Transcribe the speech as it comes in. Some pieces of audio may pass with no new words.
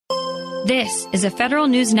This is a Federal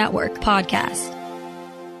News Network podcast.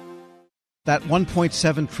 That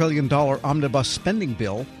 $1.7 trillion omnibus spending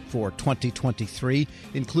bill for 2023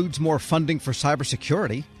 includes more funding for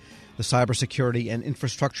cybersecurity. The Cybersecurity and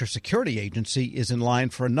Infrastructure Security Agency is in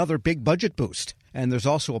line for another big budget boost. And there's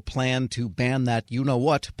also a plan to ban that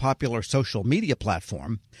you-know-what popular social media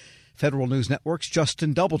platform. Federal News Network's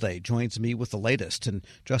Justin Doubleday joins me with the latest. And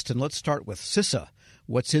Justin, let's start with CISA.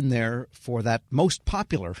 What's in there for that most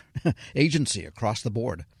popular agency across the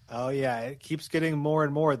board? Oh, yeah, it keeps getting more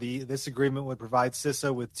and more. This agreement would provide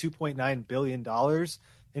CISA with $2.9 billion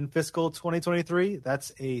in fiscal 2023.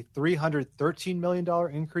 That's a $313 million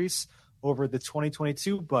increase over the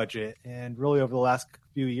 2022 budget. And really over the last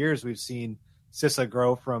few years, we've seen CISA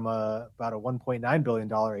grow from about a $1.9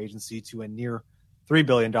 billion agency to a near $3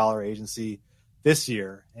 billion agency this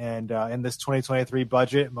year. And in this 2023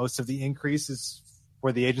 budget, most of the increase is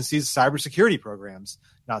for the agency's cybersecurity programs.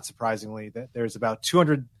 Not surprisingly, that there's about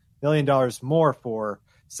 $200 million more for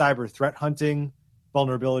cyber threat hunting,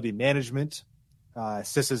 vulnerability management,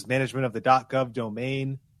 CISA's management of the .gov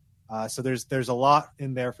domain. So there's a lot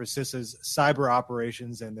in there for CISA's cyber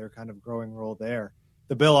operations and their kind of growing role there.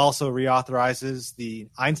 The bill also reauthorizes the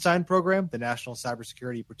Einstein program, the National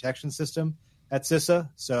Cybersecurity Protection System at CISA.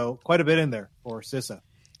 So quite a bit in there for CISA.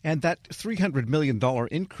 And that $300 million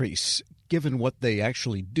increase, given what they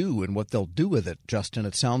actually do and what they'll do with it, Justin,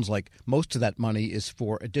 it sounds like most of that money is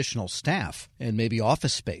for additional staff and maybe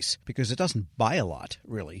office space, because it doesn't buy a lot,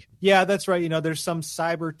 really. Yeah, that's right. You know, there's some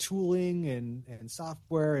cyber tooling and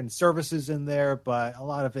software and services in there, but a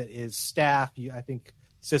lot of it is staff. I think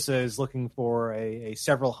CISA is looking for a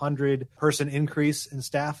several hundred person increase in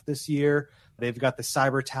staff this year. They've got the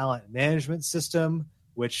cyber talent management system,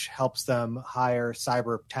 which helps them hire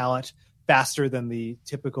cyber talent faster than the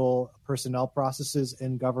typical personnel processes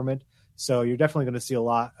in government. So you're definitely going to see a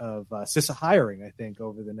lot of CISA hiring, I think,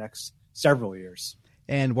 over the next several years.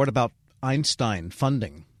 And what about Einstein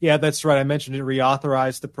funding? Yeah, that's right. I mentioned it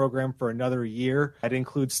reauthorized the program for another year. It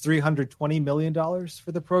includes $320 million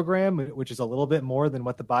for the program, which is a little bit more than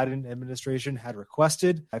what the Biden administration had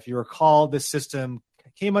requested. If you recall, this system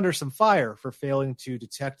came under some fire for failing to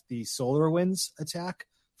detect the SolarWinds attack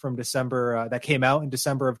from December that came out in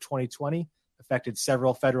December of 2020, affected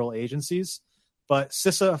several federal agencies. But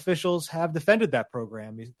CISA officials have defended that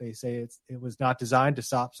program. They say it was not designed to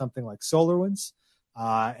stop something like SolarWinds.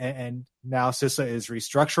 And now CISA is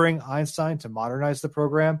restructuring Einstein to modernize the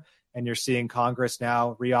program. And you're seeing Congress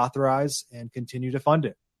now reauthorize and continue to fund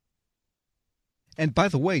it. And by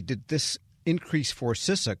the way, did this increase for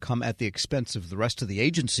CISA come at the expense of the rest of the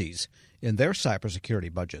agencies in their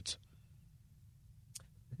cybersecurity budgets?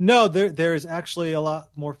 No, there is actually a lot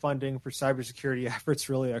more funding for cybersecurity efforts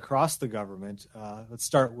really across the government. Let's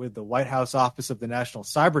start with the White House Office of the National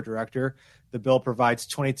Cyber Director. The bill provides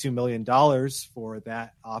 $22 million for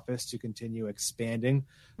that office to continue expanding.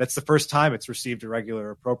 That's the first time it's received a regular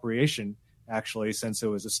appropriation, actually, since it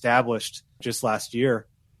was established just last year.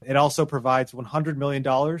 It also provides $100 million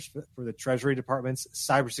for the Treasury Department's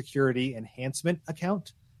Cybersecurity Enhancement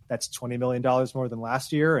Account. That's $20 million more than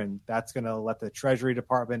last year, and that's going to let the Treasury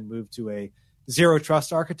Department move to a zero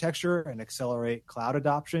trust architecture and accelerate cloud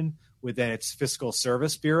adoption within its Fiscal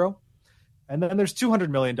Service Bureau. And then there's $200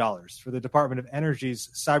 million for the Department of Energy's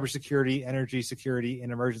Cybersecurity, Energy Security,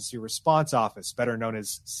 and Emergency Response Office, better known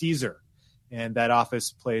as CESAR. And that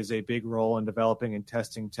office plays a big role in developing and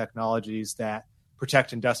testing technologies that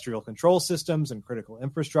protect industrial control systems and critical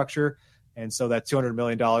infrastructure. And so that $200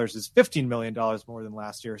 million is $15 million more than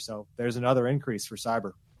last year. So there's another increase for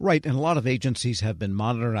cyber. Right. And a lot of agencies have been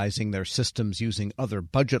modernizing their systems using other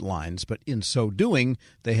budget lines. But in so doing,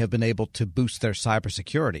 they have been able to boost their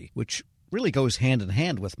cybersecurity, which really goes hand in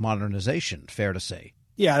hand with modernization, fair to say.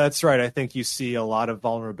 Yeah, that's right. I think you see a lot of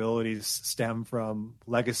vulnerabilities stem from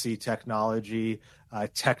legacy technology,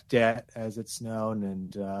 tech debt, as it's known,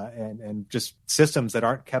 and just systems that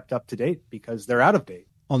aren't kept up to date because they're out of date.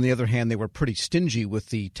 On the other hand, they were pretty stingy with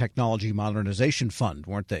the Technology Modernization Fund,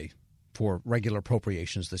 weren't they, for regular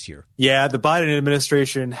appropriations this year? Yeah, the Biden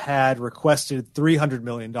administration had requested $300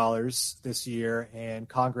 million this year, and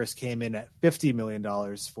Congress came in at $50 million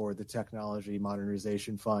for the Technology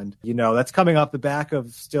Modernization Fund. You know, that's coming off the back of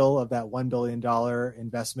that $1 billion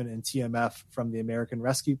investment in TMF from the American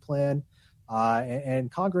Rescue Plan. And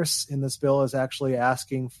Congress in this bill is actually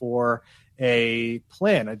asking for a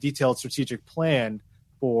detailed strategic plan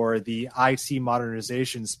for the IT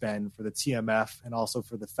modernization spend for the TMF and also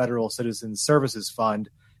for the Federal Citizen Services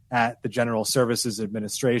Fund at the General Services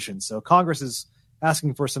Administration. So Congress is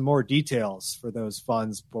asking for some more details for those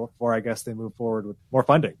funds before, I guess, they move forward with more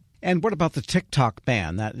funding. And what about the TikTok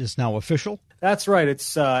ban? That is now official? That's right.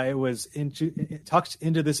 It was tucked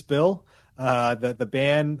into this bill. The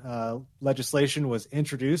ban legislation was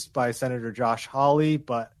introduced by Senator Josh Hawley,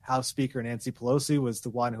 but House Speaker Nancy Pelosi was the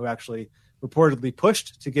one who actually reportedly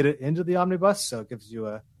pushed to get it into the omnibus. So it gives you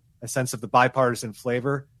a sense of the bipartisan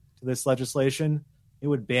flavor to this legislation. It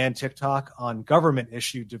would ban TikTok on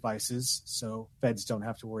government-issued devices, so feds don't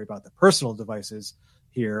have to worry about the personal devices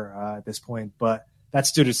here at this point. But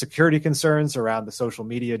that's due to security concerns around the social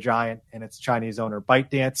media giant and its Chinese owner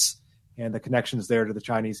ByteDance and the connections there to the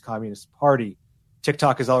Chinese Communist Party.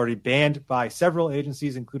 TikTok is already banned by several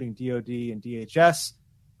agencies, including DOD and DHS.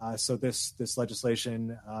 So this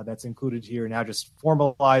legislation that's included here now just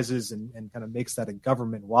formalizes and kind of makes that a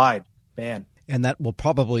government-wide ban. And that will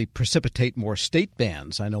probably precipitate more state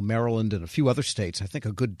bans. I know Maryland and a few other states, I think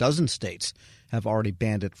a good dozen states, have already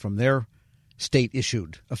banned it from their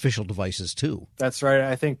state-issued official devices, too. That's right.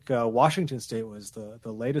 I think Washington State was the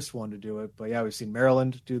latest one to do it. But, yeah, we've seen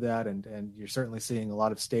Maryland do that, and you're certainly seeing a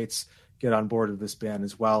lot of states get on board with this ban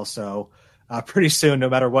as well. So pretty soon, no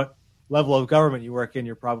matter what level of government you work in,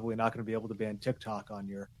 you're probably not going to be able to ban TikTok on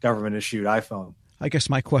your government-issued iPhone. I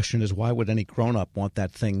guess my question is, why would any grown-up want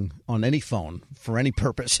that thing on any phone for any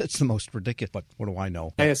purpose? It's the most ridiculous, but what do I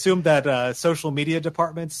know? I assume that social media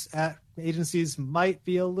departments at agencies might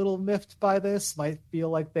be a little miffed by this, might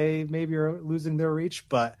feel like they maybe are losing their reach,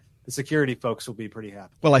 but the security folks will be pretty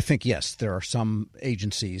happy. Well, I think, yes, there are some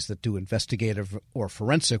agencies that do investigative or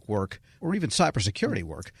forensic work or even cybersecurity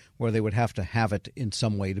work where they would have to have it in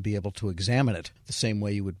some way to be able to examine it, the same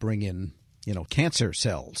way you would bring in cancer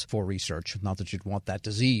cells for research. Not that you'd want that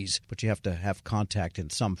disease, but you have to have contact in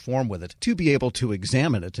some form with it to be able to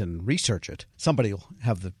examine it and research it. Somebody will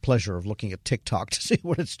have the pleasure of looking at TikTok to see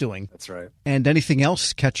what it's doing. That's right. And anything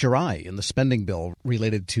else catch your eye in the spending bill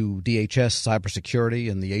related to DHS, cybersecurity,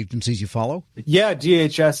 and the agencies you follow? Yeah,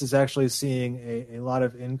 DHS is actually seeing a lot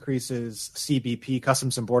of increases. CBP,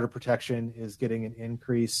 Customs and Border Protection, is getting an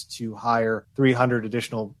increase to hire 300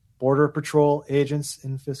 additional Border Patrol agents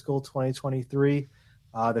in fiscal 2023.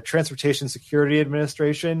 The Transportation Security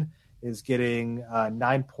Administration is getting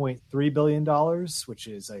 $9.3 billion, which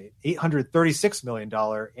is a $836 million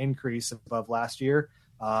increase above last year.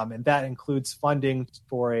 And that includes funding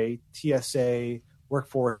for a TSA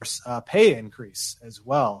workforce pay increase as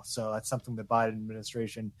well. So that's something the Biden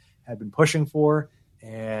administration had been pushing for.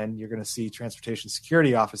 And you're going to see transportation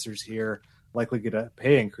security officers here likely get a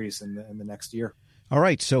pay increase in the next year. All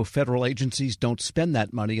right, so federal agencies don't spend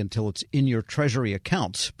that money until it's in your Treasury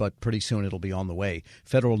accounts, but pretty soon it'll be on the way.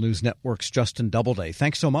 Federal News Network's Justin Doubleday,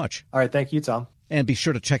 thanks so much. All right, thank you, Tom. And be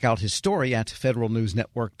sure to check out his story at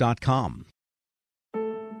federalnewsnetwork.com.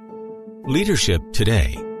 Leadership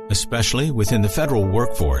today, especially within the federal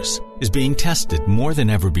workforce, is being tested more than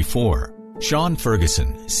ever before. Sean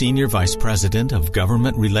Ferguson, Senior Vice President of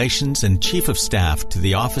Government Relations and Chief of Staff to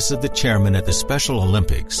the Office of the Chairman at the Special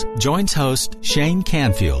Olympics, joins host Shane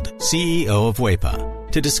Canfield, CEO of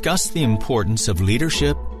WEPA, to discuss the importance of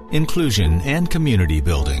leadership, inclusion, and community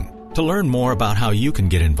building. To learn more about how you can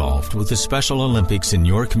get involved with the Special Olympics in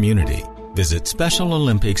your community, visit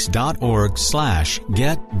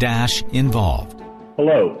specialolympics.org/get-involved.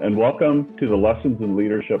 Hello, and welcome to the Lessons in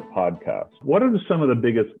Leadership podcast. What are some of the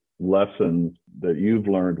biggest lessons that you've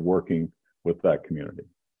learned working with that community?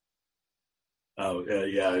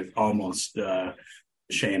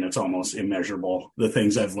 Shane, it's almost immeasurable, the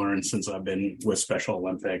things I've learned since I've been with Special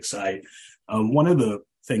Olympics. One of the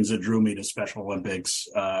things that drew me to Special Olympics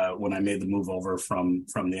when I made the move over from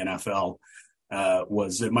the NFL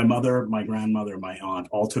was that my mother, my grandmother, my aunt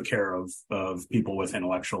all took care of people with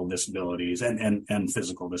intellectual disabilities and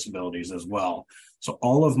physical disabilities as well. So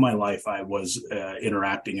all of my life I was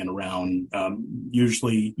interacting and around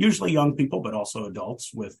usually young people, but also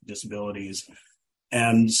adults with disabilities.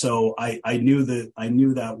 And so I knew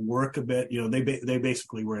that work a bit. They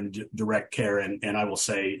basically were in direct care, and I will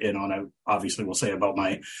say, and I obviously will say about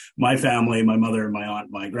my family, my mother, my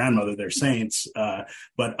aunt, my grandmother, they're saints.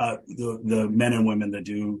 But the men and women that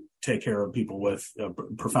do take care of people with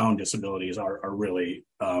profound disabilities are really,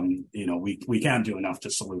 we can't do enough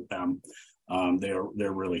to salute them.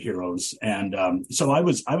 They're really heroes. And so I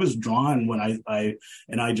was drawn when I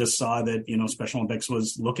just saw that, Special Olympics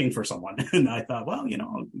was looking for someone. And I thought, well,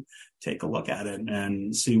 I'll take a look at it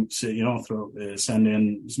and see send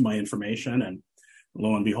in my information. And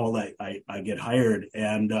lo and behold, I get hired.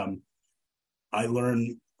 And I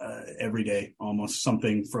learn every day almost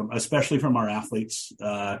something especially from our athletes.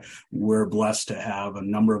 We're blessed to have a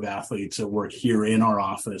number of athletes that work here in our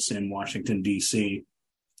office in Washington, D.C.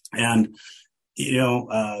 And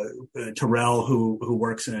Terrell, who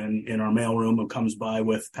works in our mailroom, who comes by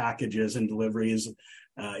with packages and deliveries.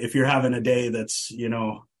 If you're having a day that's,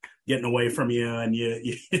 getting away from you and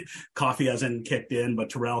you coffee hasn't kicked in,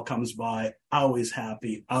 but Terrell comes by, always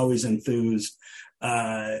happy, always enthused,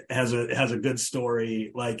 has a good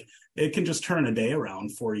story. Like, it can just turn a day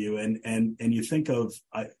around for you. And you think of,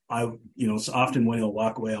 so often when he'll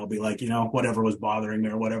walk away, I'll be like, whatever was bothering me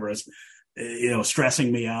or whatever is,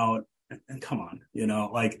 stressing me out. And come on,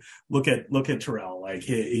 look at Terrell. Like,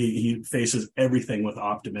 he faces everything with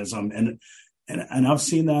optimism. And I've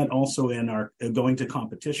seen that also in our going to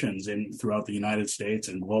competitions throughout the United States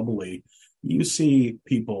and globally. You see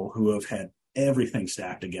people who have had everything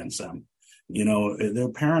stacked against them. Their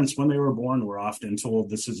parents, when they were born, were often told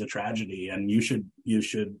this is a tragedy and you should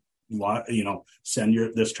send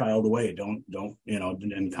this child away. Don't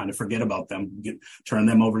and kind of forget about them. Turn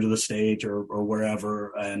them over to the state or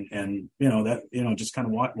wherever, and just kind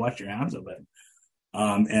of wash your hands of it.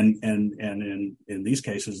 And in these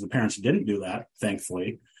cases, the parents didn't do that,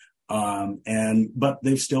 thankfully. But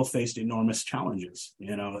they've still faced enormous challenges,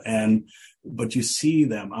 but you see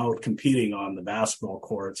them out competing on the basketball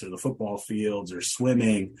courts or the football fields or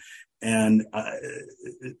swimming and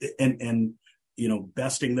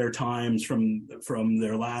besting their times from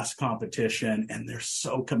their last competition. And they're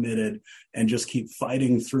so committed and just keep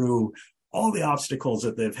fighting through all the obstacles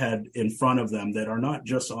that they've had in front of them that are not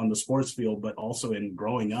just on the sports field, but also in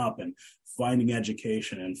growing up and finding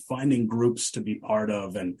education and finding groups to be part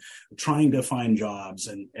of and trying to find jobs.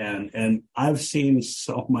 And I've seen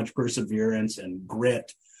so much perseverance and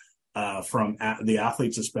grit from the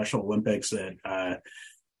athletes of Special Olympics that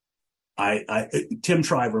Tim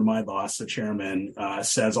Shriver, my boss, the chairman,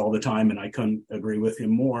 says all the time, and I couldn't agree with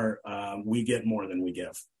him more, we get more than we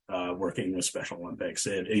give. Working with Special Olympics,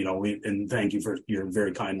 and thank you for your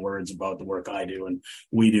very kind words about the work I do and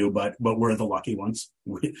we do, but we're the lucky ones.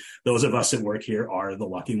 Those of us that work here are the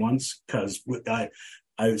lucky ones, because I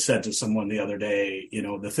said to someone the other day,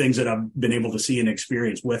 the things that I've been able to see and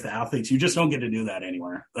experience with athletes, you just don't get to do that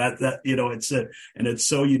anywhere. It's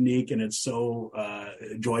so unique and it's so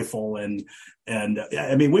joyful and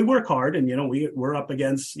I mean, we work hard and we're up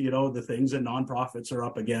against the things that nonprofits are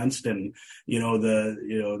up against and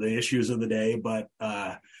the issues of the day. But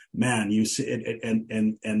man, you see it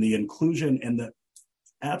and the inclusion and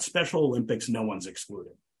at Special Olympics, no one's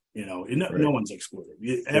excluded. No one's excluded.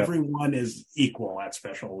 Everyone is equal at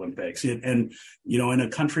Special Olympics. In a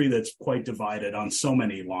country that's quite divided on so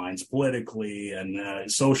many lines, politically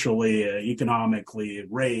and socially, economically,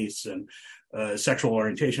 race and sexual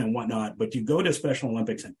orientation and whatnot. But you go to Special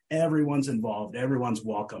Olympics and everyone's involved, everyone's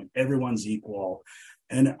welcome, everyone's equal.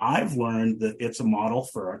 And I've learned that it's a model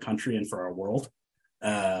for our country and for our world.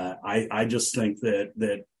 I just think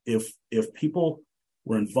that if people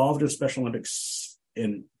were involved in Special Olympics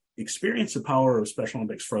and experience the power of Special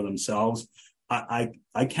Olympics for themselves, I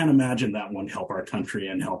can't imagine that won't help our country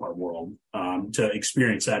and help our world to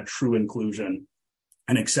experience that true inclusion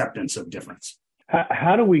and acceptance of difference.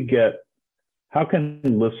 How can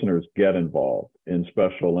listeners get involved in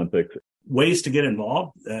Special Olympics? Ways to get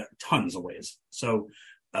involved, tons of ways. So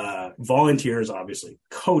volunteers, obviously,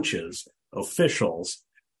 coaches, officials,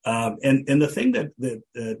 and the thing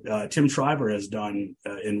that Tim Shriver has done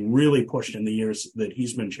and really pushed in the years that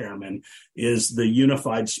he's been chairman is the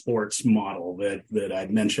unified sports model that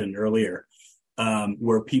I'd mentioned earlier,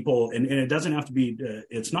 where people, and it doesn't have to be,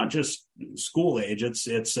 it's not just school age. It's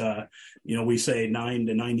we say 9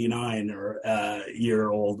 to 99 or year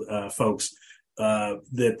old folks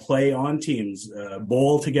that play on teams,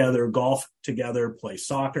 bowl together, golf together, play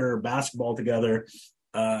soccer, basketball together.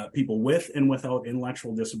 People with and without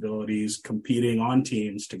intellectual disabilities competing on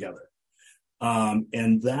teams together.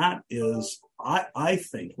 And that is, I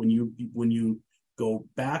think when you go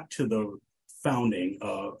back to the founding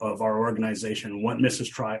of our organization, what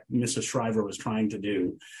Mrs. Shriver was trying to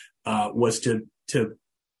do was to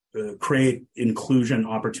create inclusion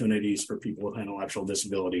opportunities for people with intellectual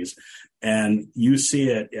disabilities. And you see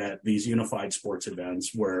it at these unified sports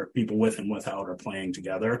events where people with and without are playing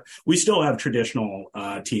together. We still have traditional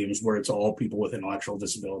teams where it's all people with intellectual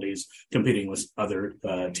disabilities competing with other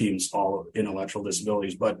teams, all intellectual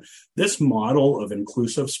disabilities. But this model of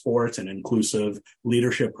inclusive sports and inclusive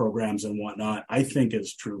leadership programs and whatnot, I think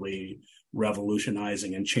is truly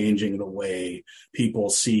revolutionizing and changing the way people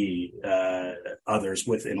see others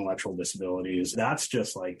with intellectual disabilities. That's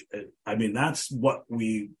just that's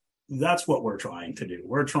what we're trying to do.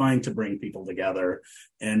 We're trying to bring people together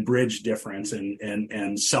and bridge difference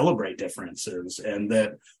and celebrate differences, and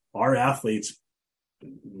that our athletes,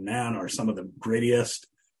 man, are some of the grittiest,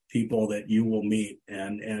 people that you will meet,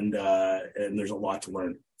 and there's a lot to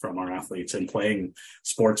learn from our athletes, and playing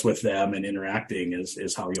sports with them and interacting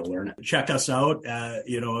is how you'll learn it. Check us out,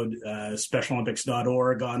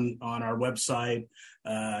 specialolympics.org on our website.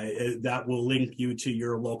 That will link you to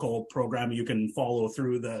your local program. You can follow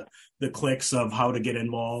through the clicks of how to get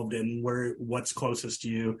involved and what's closest to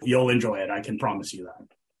you. You'll enjoy it. I can promise you that.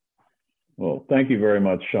 Well, thank you very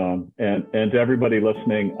much, Sean. And to everybody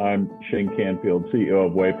listening, I'm Shane Canfield, CEO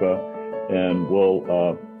of WEPA, and we'll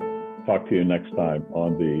talk to you next time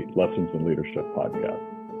on the Lessons in Leadership podcast.